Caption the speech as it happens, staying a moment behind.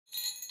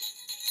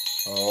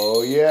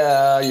Oh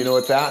yeah, you know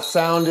what that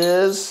sound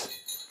is?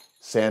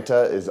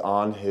 Santa is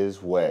on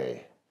his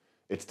way.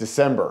 It's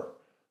December.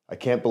 I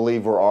can't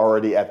believe we're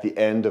already at the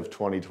end of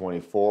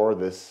 2024.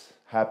 This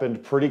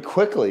happened pretty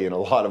quickly in a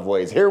lot of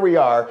ways. Here we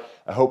are.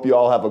 I hope you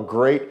all have a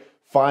great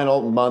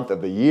final month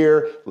of the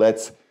year.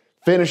 Let's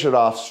finish it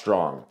off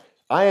strong.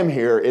 I am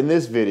here in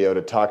this video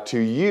to talk to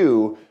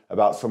you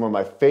about some of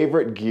my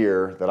favorite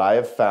gear that I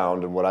have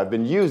found and what I've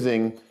been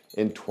using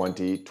in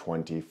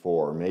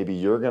 2024. Maybe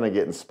you're gonna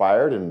get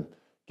inspired and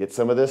get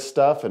some of this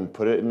stuff and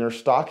put it in your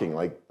stocking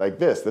like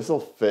this. This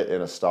will fit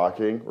in a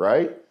stocking,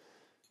 right?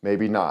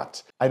 Maybe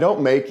not. I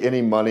don't make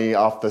any money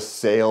off the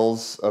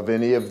sales of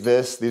any of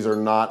this. These are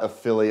not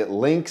affiliate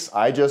links.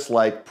 I just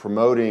like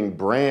promoting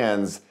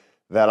brands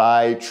that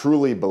I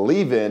truly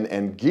believe in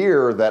and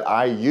gear that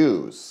I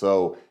use.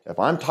 So if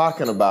I'm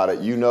talking about it,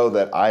 you know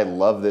that I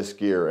love this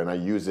gear and I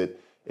use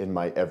it in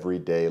my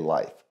everyday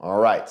life. All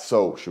right,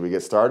 so should we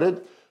get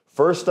started?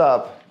 First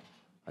up,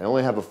 I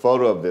only have a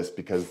photo of this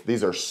because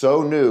these are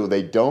so new,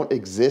 they don't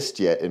exist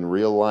yet in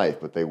real life,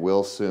 but they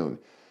will soon.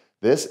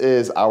 This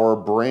is our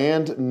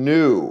brand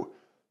new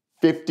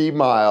 50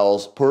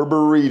 miles per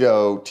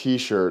burrito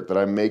t-shirt that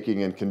I'm making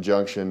in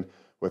conjunction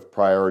with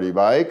Priority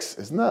Bikes.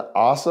 Isn't that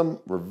awesome?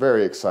 We're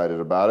very excited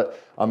about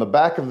it. On the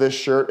back of this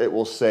shirt, it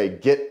will say,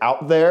 "Get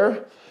out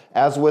there."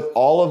 As with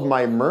all of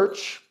my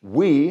merch,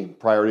 we,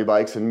 Priority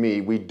Bikes and me,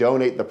 we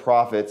donate the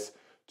profits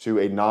to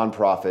a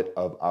nonprofit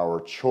of our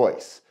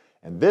choice.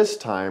 And this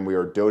time we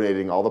are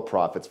donating all the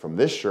profits from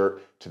this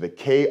shirt to the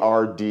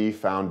KRD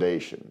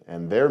Foundation.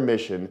 And their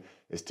mission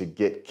is to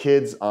get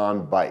kids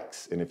on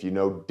bikes. And if you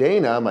know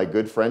Dana, my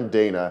good friend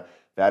Dana,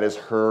 that is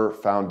her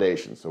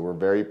foundation. So we're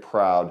very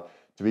proud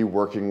to be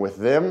working with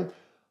them.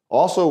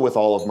 Also with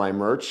all of my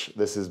merch,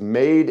 this is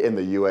made in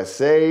the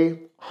USA,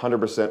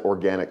 100%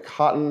 organic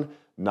cotton,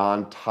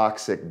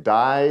 non-toxic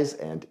dyes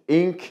and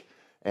ink,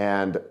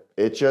 and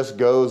it just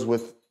goes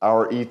with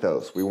our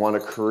ethos. We want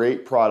to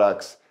create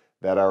products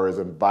that are as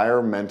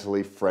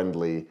environmentally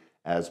friendly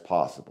as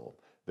possible.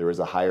 There is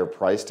a higher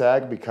price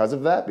tag because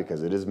of that,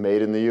 because it is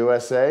made in the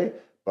USA,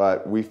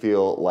 but we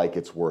feel like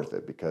it's worth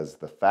it because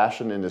the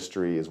fashion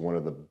industry is one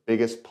of the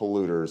biggest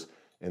polluters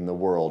in the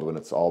world when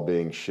it's all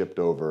being shipped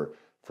over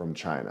from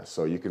China.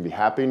 So you can be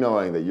happy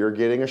knowing that you're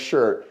getting a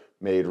shirt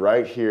made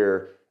right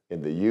here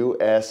in the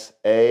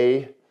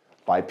USA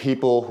by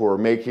people who are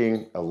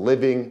making a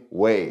living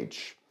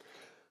wage.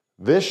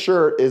 This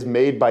shirt is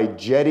made by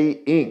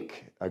Jetty Inc.,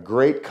 a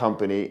great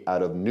company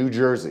out of New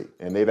Jersey,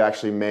 and they've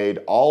actually made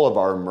all of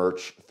our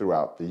merch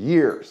throughout the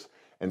years.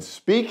 And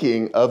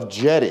speaking of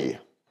Jetty,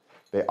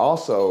 they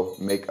also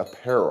make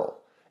apparel.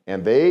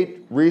 And they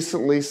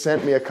recently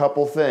sent me a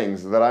couple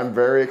things that I'm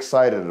very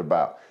excited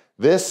about.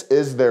 This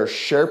is their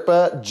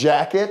Sherpa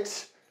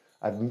jacket.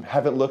 I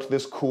haven't looked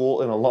this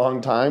cool in a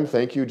long time.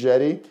 Thank you,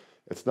 Jetty.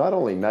 It's not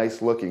only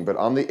nice looking, but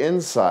on the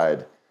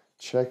inside,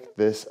 check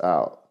this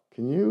out.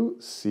 Can you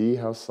see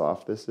how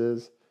soft this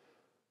is?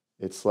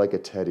 It's like a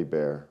teddy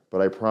bear,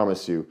 but I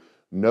promise you,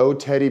 no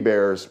teddy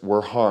bears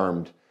were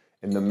harmed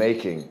in the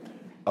making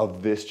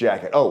of this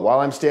jacket. Oh, while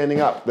I'm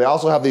standing up, they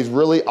also have these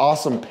really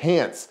awesome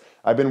pants.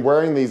 I've been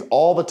wearing these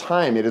all the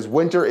time. It is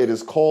winter, it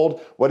is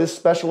cold. What is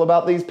special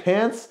about these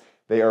pants?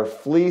 They are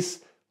fleece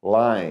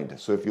lined.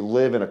 So if you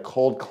live in a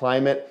cold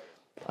climate,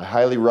 I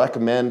highly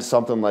recommend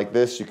something like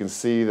this. You can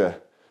see the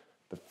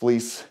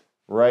fleece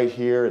right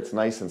here. It's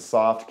nice and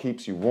soft,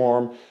 keeps you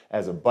warm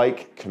as a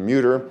bike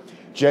commuter.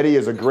 Jetty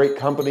is a great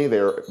company.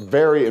 They're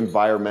very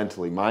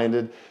environmentally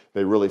minded.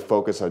 They really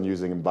focus on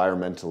using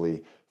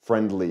environmentally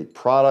friendly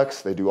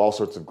products. They do all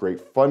sorts of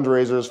great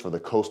fundraisers for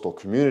the coastal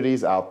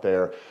communities out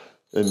there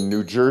in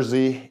New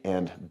Jersey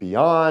and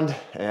beyond.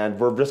 And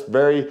we're just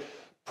very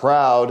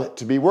proud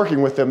to be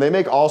working with them. They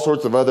make all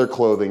sorts of other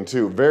clothing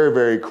too. Very,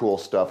 very cool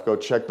stuff. Go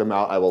check them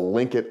out. I will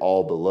link it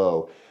all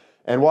below.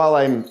 And while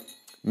I'm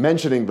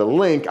mentioning the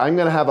link, I'm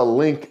gonna have a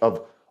link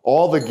of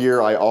all the gear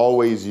I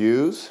always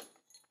use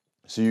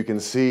so you can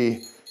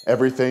see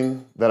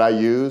everything that I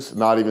use,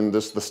 not even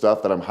just the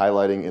stuff that I'm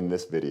highlighting in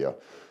this video.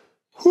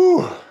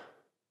 Whew,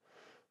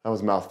 that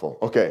was a mouthful.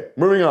 Okay,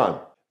 moving on.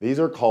 These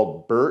are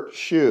called Burt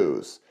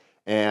shoes,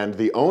 and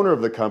the owner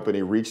of the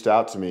company reached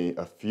out to me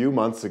a few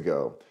months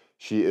ago.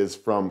 She is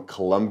from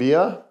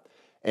Colombia,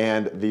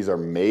 and these are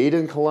made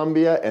in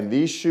Colombia, and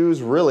these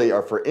shoes really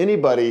are for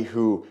anybody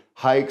who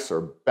hikes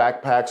or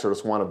backpacks or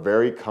just want a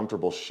very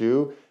comfortable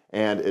shoe,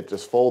 and it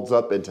just folds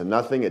up into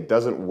nothing. It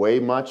doesn't weigh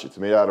much. It's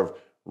made out of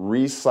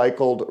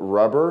recycled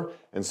rubber,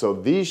 and so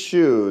these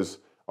shoes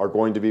are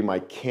going to be my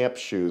camp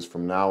shoes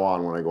from now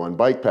on when I go on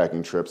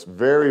bikepacking trips.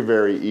 Very,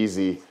 very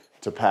easy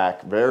to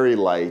pack, very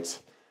light,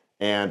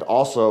 and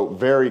also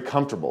very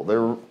comfortable.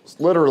 They're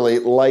literally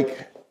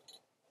like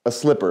a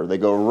slipper. They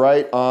go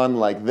right on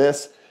like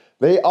this.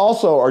 They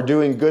also are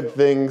doing good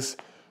things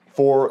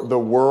for the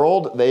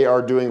world. They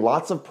are doing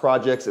lots of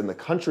projects in the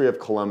country of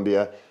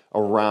Colombia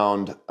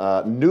around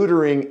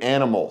neutering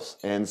animals.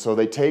 And so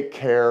they take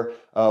care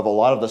of a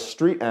lot of the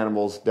street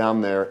animals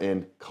down there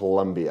in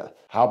Colombia.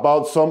 How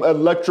about some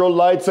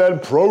electrolytes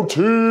and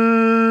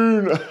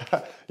protein?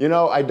 You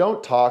know, I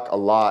don't talk a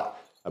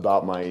lot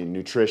about my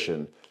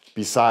nutrition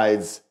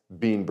besides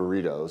bean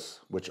burritos,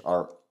 which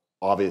are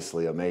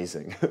obviously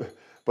amazing.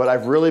 But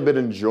I've really been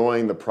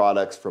enjoying the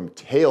products from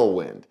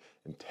Tailwind.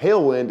 And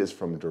Tailwind is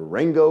from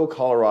Durango,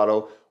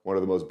 Colorado, one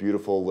of the most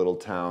beautiful little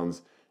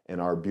towns in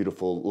our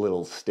beautiful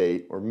little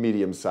state, or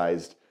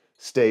medium-sized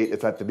state.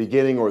 It's at the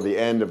beginning or the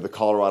end of the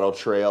Colorado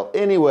Trail.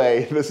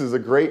 Anyway, this is a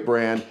great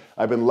brand.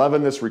 I've been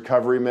loving this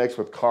recovery mix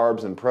with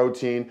carbs and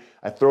protein.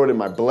 I throw it in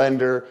my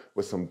blender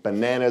with some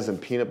bananas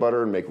and peanut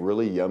butter and make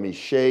really yummy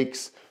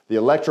shakes. The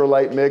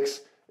electrolyte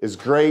mix is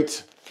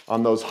great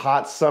on those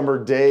hot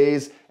summer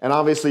days. And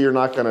obviously you're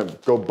not gonna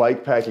go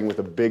bike packing with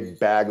a big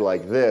bag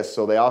like this.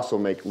 So they also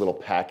make little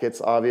packets,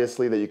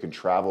 obviously, that you can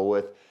travel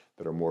with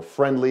that are more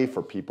friendly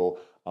for people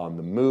on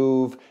the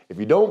move. If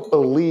you don't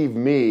believe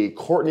me,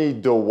 Courtney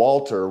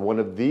DeWalter, one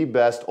of the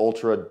best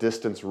ultra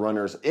distance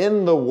runners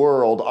in the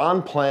world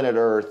on planet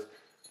Earth,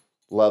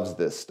 loves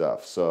this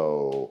stuff.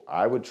 So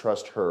I would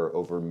trust her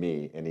over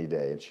me any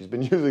day. And she's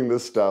been using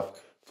this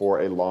stuff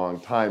for a long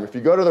time. If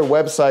you go to their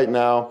website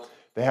now,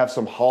 they have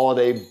some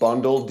holiday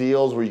bundle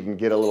deals where you can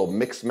get a little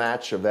mix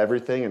match of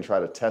everything and try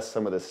to test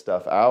some of this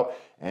stuff out.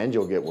 And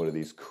you'll get one of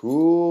these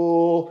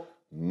cool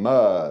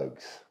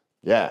mugs.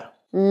 Yeah.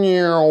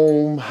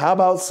 How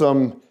about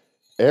some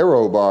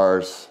aero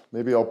bars?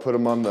 Maybe I'll put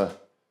them on the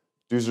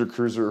Duzer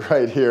Cruiser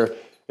right here.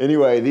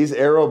 Anyway, these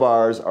aero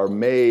bars are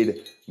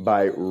made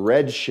by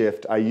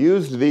Redshift. I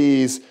used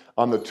these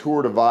on the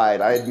Tour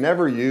Divide. I had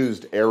never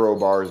used aero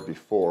bars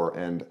before,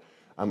 and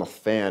I'm a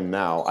fan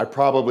now. I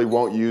probably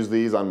won't use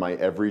these on my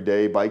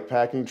everyday bike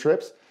packing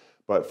trips,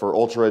 but for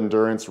ultra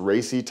endurance,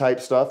 racy type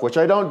stuff, which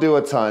I don't do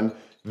a ton,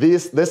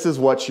 this is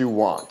what you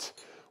want.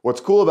 What's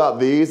cool about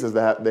these is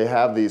that they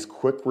have these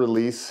quick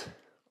release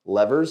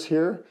levers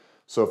here.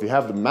 So if you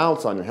have the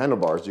mounts on your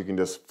handlebars, you can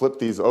just flip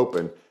these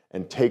open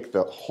and take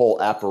the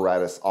whole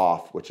apparatus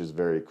off, which is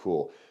very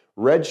cool.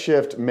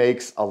 Redshift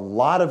makes a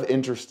lot of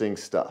interesting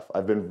stuff.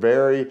 I've been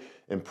very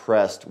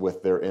impressed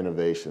with their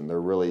innovation. They're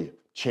really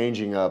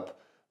changing up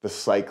the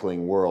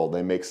cycling world.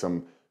 They make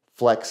some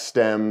flex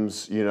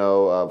stems, you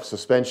know,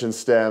 suspension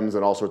stems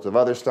and all sorts of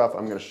other stuff.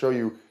 I'm gonna show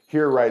you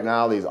here right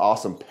now these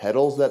awesome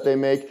pedals that they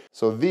make.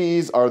 So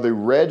these are the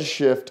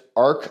Redshift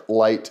Arc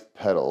Light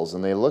pedals,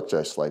 and they look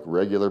just like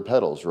regular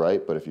pedals,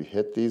 right? But if you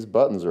hit these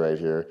buttons right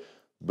here,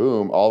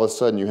 boom, all of a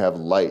sudden you have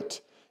light.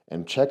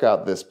 And check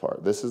out this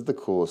part. This is the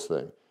coolest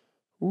thing.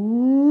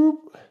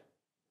 Whoop.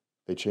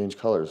 They change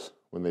colors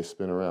when they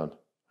spin around.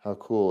 How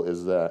cool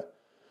is that?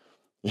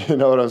 You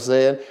know what I'm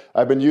saying?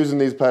 I've been using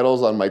these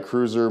pedals on my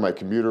cruiser, my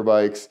commuter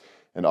bikes,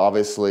 and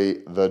obviously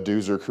the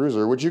Duzer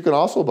Cruiser, which you can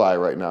also buy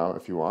right now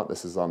if you want.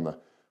 This is on the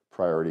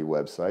Priority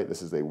website.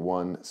 This is a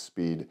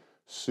 1-speed,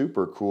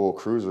 super cool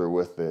cruiser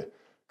with the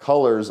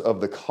colors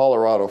of the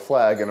Colorado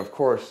flag. And of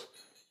course,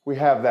 we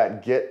have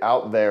that Get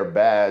Out There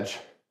badge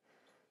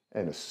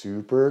and a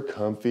super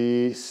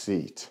comfy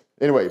seat.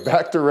 Anyway,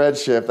 back to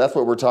Redshift. That's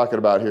what we're talking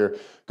about here.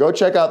 Go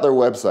check out their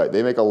website.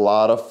 They make a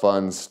lot of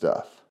fun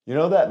stuff. You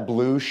know that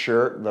blue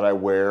shirt that I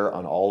wear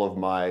on all of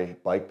my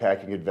bike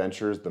packing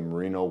adventures, the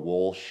merino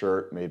wool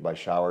shirt made by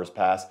Showers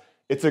Pass?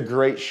 It's a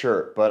great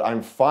shirt, but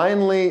I'm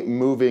finally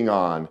moving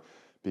on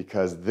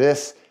because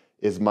this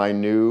is my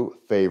new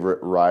favorite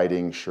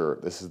riding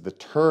shirt. This is the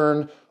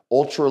Turn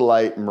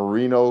Ultralight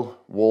Merino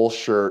Wool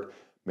shirt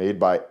made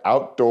by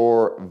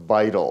Outdoor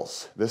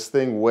Vitals. This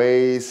thing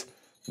weighs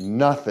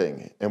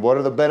nothing. And what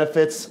are the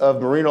benefits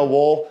of merino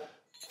wool?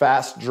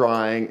 Fast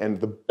drying, and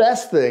the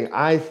best thing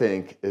I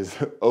think is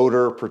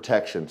odor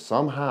protection.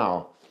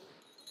 Somehow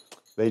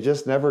they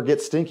just never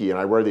get stinky, and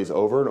I wear these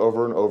over and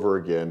over and over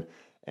again,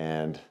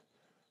 and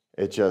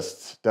it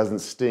just doesn't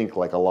stink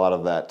like a lot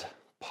of that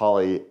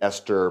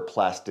polyester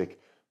plastic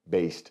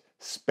based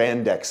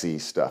spandexy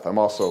stuff. I'm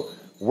also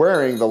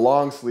wearing the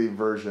long sleeve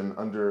version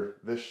under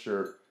this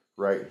shirt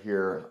right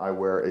here. I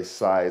wear a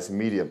size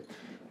medium.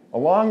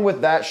 Along with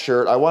that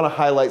shirt, I want to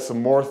highlight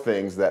some more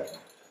things that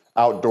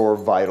Outdoor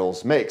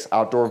Vitals makes.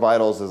 Outdoor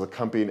Vitals is a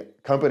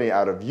company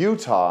out of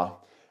Utah,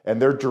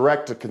 and they're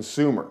direct to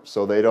consumer.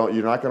 So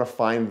you're not gonna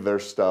find their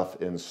stuff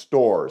in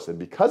stores. And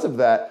because of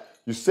that,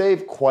 you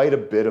save quite a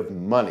bit of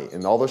money.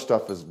 And all their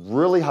stuff is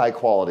really high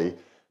quality,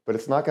 but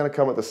it's not gonna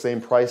come at the same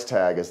price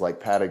tag as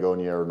like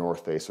Patagonia or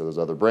North Face or those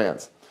other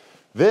brands.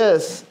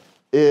 This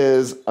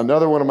is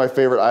another one of my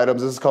favorite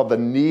items. This is called the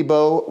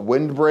Nebo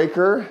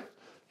Windbreaker.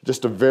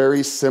 Just a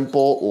very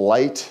simple,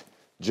 light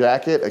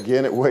jacket.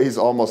 Again, it weighs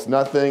almost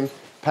nothing,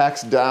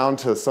 packs down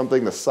to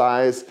something the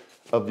size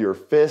of your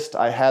fist.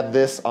 I had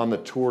this on the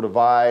Tour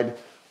Divide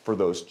for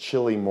those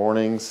chilly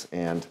mornings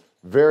and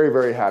very,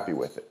 very happy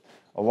with it.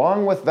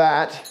 Along with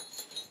that,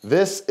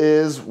 this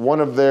is one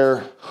of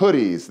their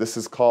hoodies. This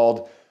is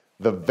called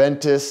the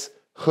Ventus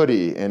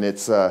hoodie, and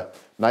it's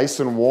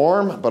nice and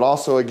warm, but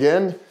also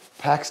again,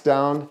 packs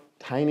down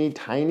tiny,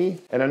 tiny.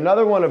 And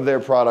another one of their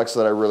products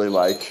that I really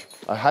like,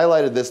 I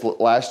highlighted this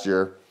last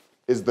year,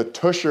 is the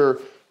Tusher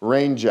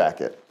rain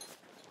jacket.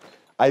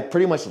 I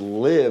pretty much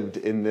lived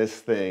in this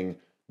thing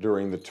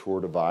during the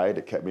Tour Divide.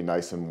 It kept me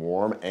nice and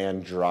warm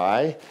and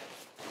dry.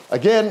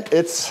 Again,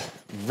 it's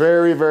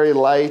very, very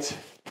light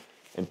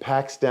and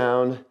packs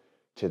down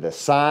to the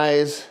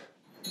size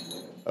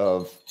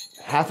of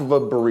half of a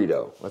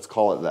burrito. Let's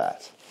call it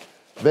that.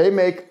 They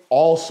make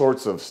all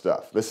sorts of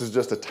stuff. This is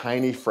just a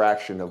tiny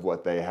fraction of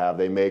what they have.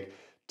 They make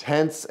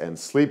tents and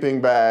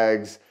sleeping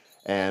bags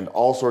and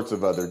all sorts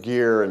of other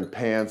gear and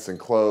pants and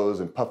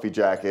clothes and puffy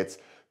jackets.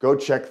 Go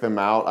check them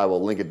out. I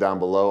will link it down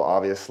below,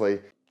 obviously.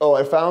 Oh,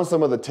 I found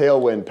some of the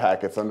Tailwind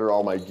packets under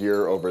all my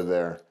gear over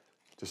there,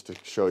 just to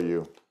show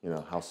you,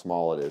 how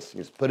small it is.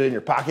 You just put it in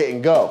your pocket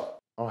and go.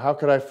 Oh, how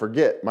could I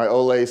forget my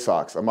Olay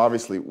socks? I'm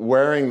obviously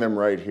wearing them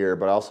right here,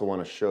 but I also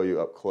want to show you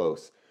up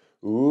close.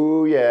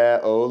 Ooh yeah,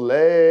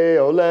 Olay,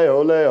 Olay,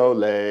 Olay,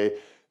 Olay.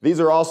 These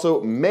are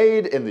also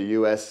made in the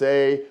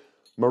USA.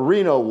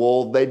 Merino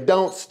wool, they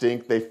don't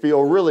stink, they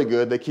feel really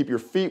good, they keep your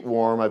feet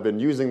warm. I've been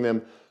using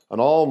them on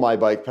all my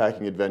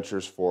bikepacking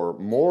adventures for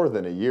more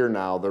than a year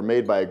now. They're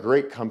made by a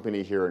great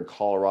company here in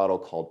Colorado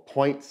called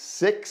Point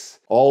 6.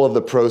 All of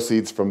the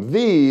proceeds from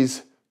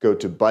these go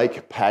to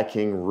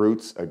Bikepacking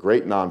Roots, a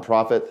great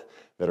nonprofit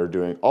that are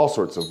doing all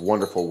sorts of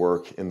wonderful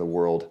work in the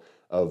world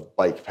of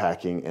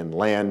bikepacking and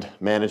land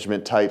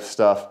management type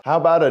stuff. How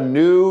about a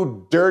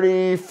new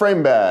dirty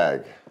frame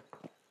bag?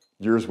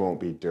 Yours won't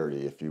be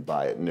dirty if you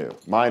buy it new.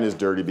 Mine is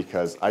dirty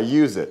because I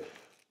use it.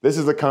 This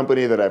is a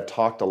company that I've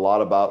talked a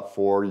lot about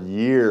for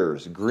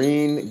years.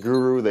 Green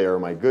Guru, they are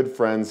my good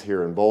friends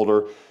here in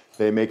Boulder.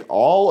 They make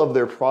all of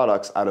their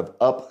products out of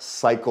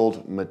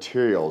upcycled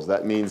materials.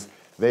 That means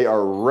they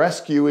are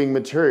rescuing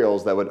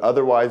materials that would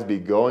otherwise be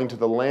going to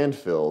the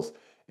landfills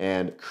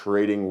and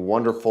creating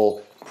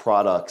wonderful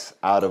products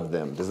out of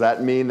them. Does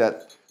that mean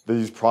that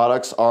these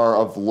products are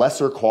of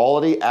lesser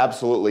quality?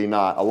 Absolutely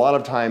not. A lot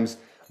of times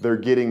they're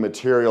getting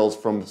materials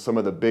from some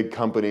of the big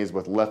companies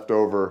with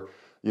leftover,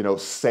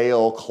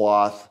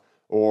 sailcloth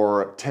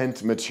or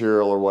tent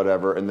material or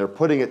whatever, and they're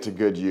putting it to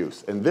good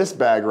use. And this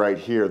bag right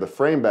here, the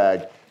frame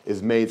bag,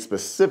 is made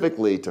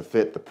specifically to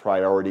fit the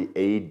Priority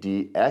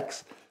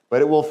ADX,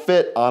 but it will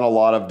fit on a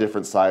lot of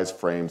different size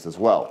frames as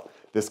well.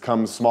 This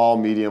comes small,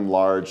 medium,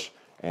 large,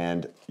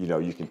 and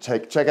you can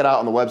check it out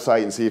on the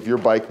website and see if your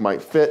bike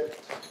might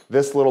fit.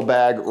 This little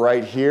bag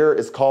right here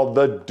is called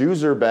the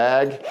Duzer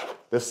bag.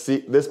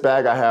 This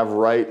bag I have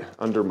right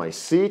under my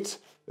seat.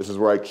 This is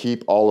where I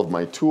keep all of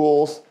my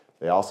tools.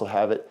 They also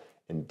have it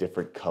in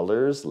different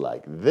colors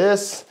like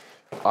this.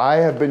 I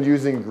have been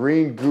using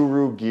Green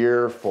Guru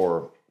gear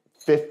for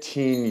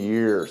 15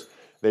 years.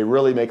 They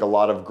really make a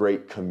lot of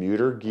great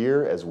commuter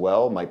gear as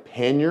well. My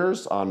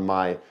panniers on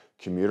my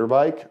commuter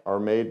bike are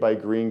made by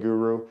Green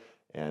Guru,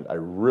 and I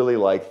really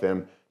like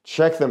them.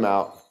 Check them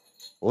out,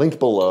 link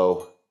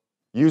below.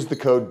 Use the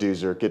code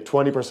Duzer, get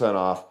 20%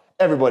 off.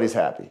 Everybody's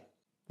happy.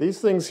 These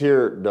things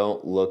here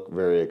don't look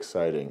very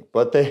exciting,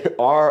 but they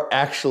are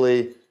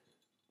actually,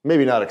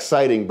 maybe not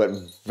exciting, but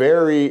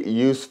very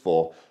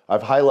useful.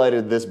 I've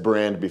highlighted this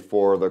brand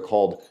before. They're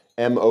called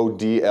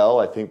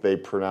MODL. I think they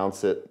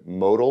pronounce it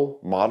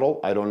model,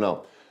 I don't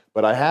know.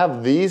 But I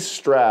have these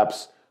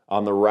straps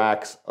on the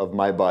racks of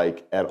my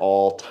bike at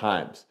all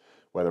times.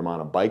 Whether I'm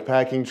on a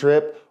bikepacking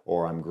trip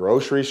or I'm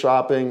grocery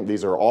shopping,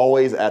 these are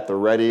always at the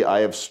ready. I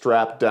have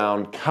strapped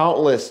down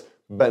countless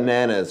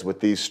bananas with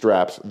these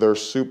straps. They're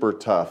super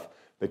tough.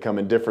 They come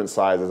in different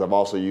sizes. I've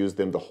also used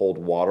them to hold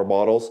water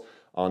bottles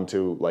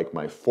onto like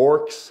my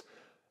forks.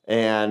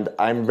 And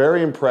I'm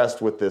very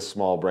impressed with this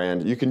small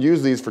brand. You can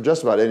use these for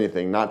just about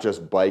anything, not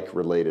just bike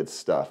related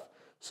stuff.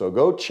 So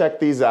go check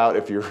these out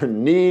if you're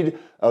in need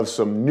of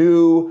some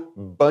new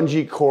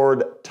bungee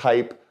cord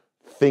type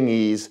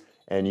thingies,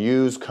 and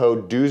use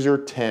code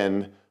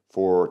DUZER10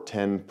 for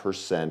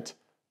 10%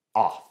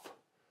 off.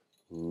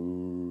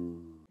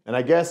 Ooh. And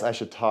I guess I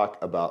should talk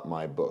about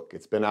my book.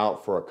 It's been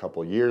out for a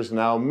couple years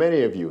now.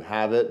 Many of you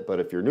have it,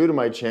 but if you're new to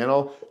my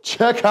channel,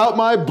 check out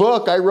my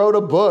book. I wrote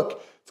a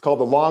book. It's called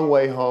The Long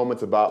Way Home.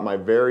 It's about my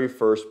very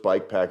first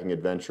bikepacking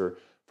adventure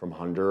from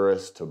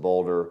Honduras to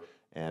Boulder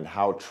and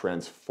how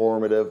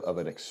transformative of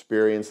an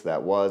experience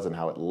that was and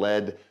how it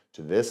led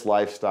to this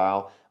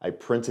lifestyle. I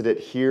printed it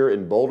here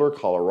in Boulder,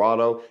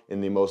 Colorado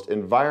in the most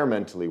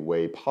environmentally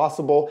way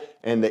possible.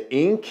 And the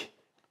ink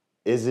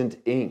isn't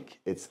ink,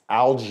 it's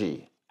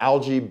algae.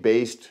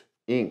 Algae-based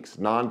inks,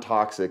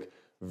 non-toxic,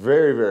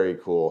 very, very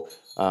cool.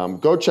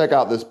 Go check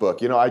out this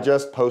book. I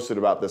just posted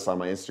about this on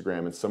my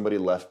Instagram and somebody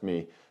left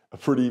me a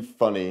pretty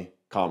funny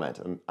comment,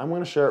 and I'm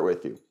gonna share it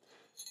with you.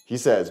 He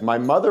says, "My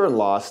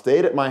mother-in-law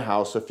stayed at my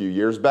house a few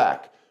years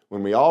back.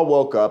 When we all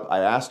woke up, I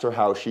asked her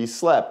how she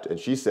slept, and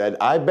she said,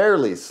 'I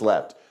barely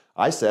slept.'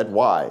 I said,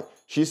 'Why?'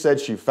 She said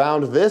she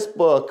found this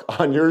book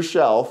on your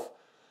shelf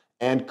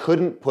and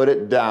couldn't put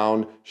it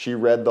down. She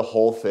read the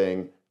whole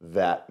thing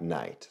that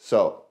night."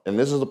 So, and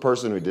this is a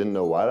person who didn't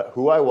know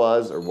who I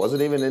was or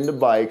wasn't even into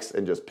bikes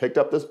and just picked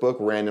up this book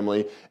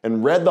randomly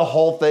and read the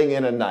whole thing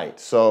in a night.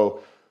 So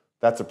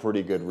that's a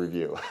pretty good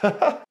review.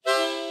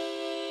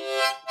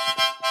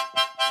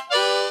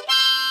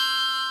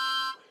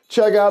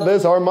 check out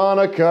this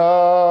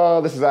harmonica.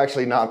 This is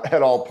actually not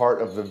at all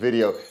part of the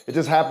video. It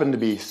just happened to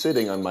be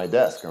sitting on my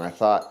desk and I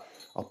thought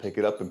I'll pick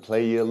it up and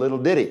play you a little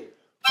ditty.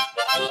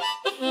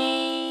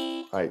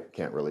 I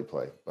can't really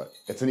play, but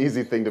it's an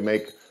easy thing to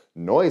make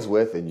noise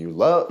with, and you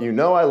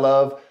know I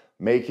love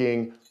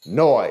making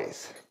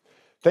noise.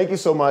 Thank you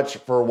so much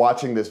for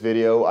watching this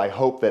video. I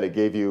hope that it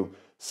gave you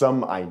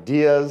some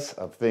ideas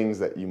of things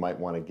that you might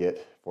want to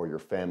get for your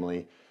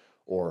family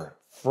or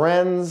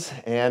friends.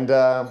 And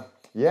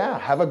yeah,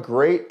 have a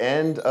great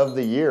end of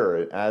the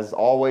year. As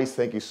always,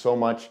 thank you so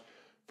much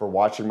for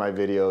watching my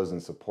videos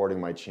and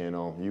supporting my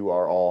channel. You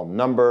are all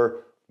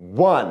number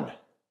one.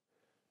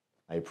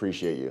 I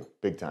appreciate you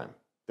big time,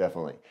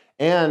 definitely.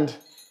 And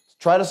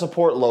try to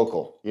support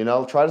local, you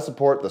know, try to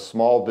support the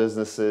small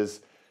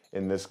businesses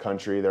in this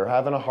country. They're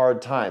having a hard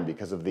time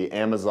because of the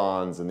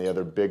Amazons and the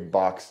other big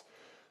box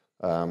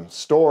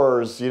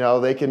stores. You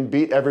know, they can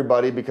beat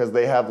everybody because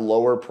they have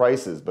lower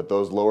prices, but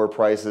those lower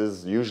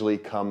prices usually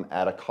come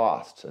at a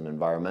cost, an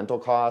environmental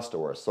cost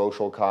or a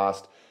social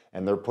cost,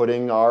 and they're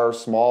putting our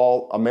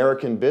small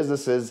American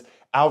businesses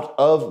out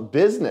of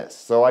business.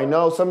 So I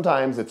know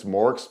sometimes it's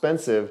more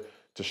expensive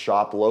to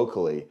shop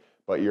locally,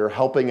 but you're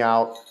helping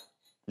out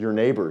your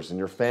neighbors and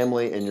your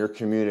family and your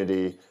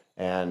community,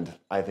 and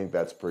I think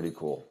that's pretty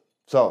cool.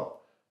 So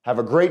have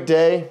a great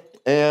day,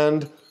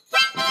 and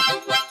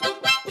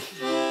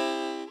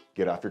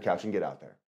get off your couch and get out there.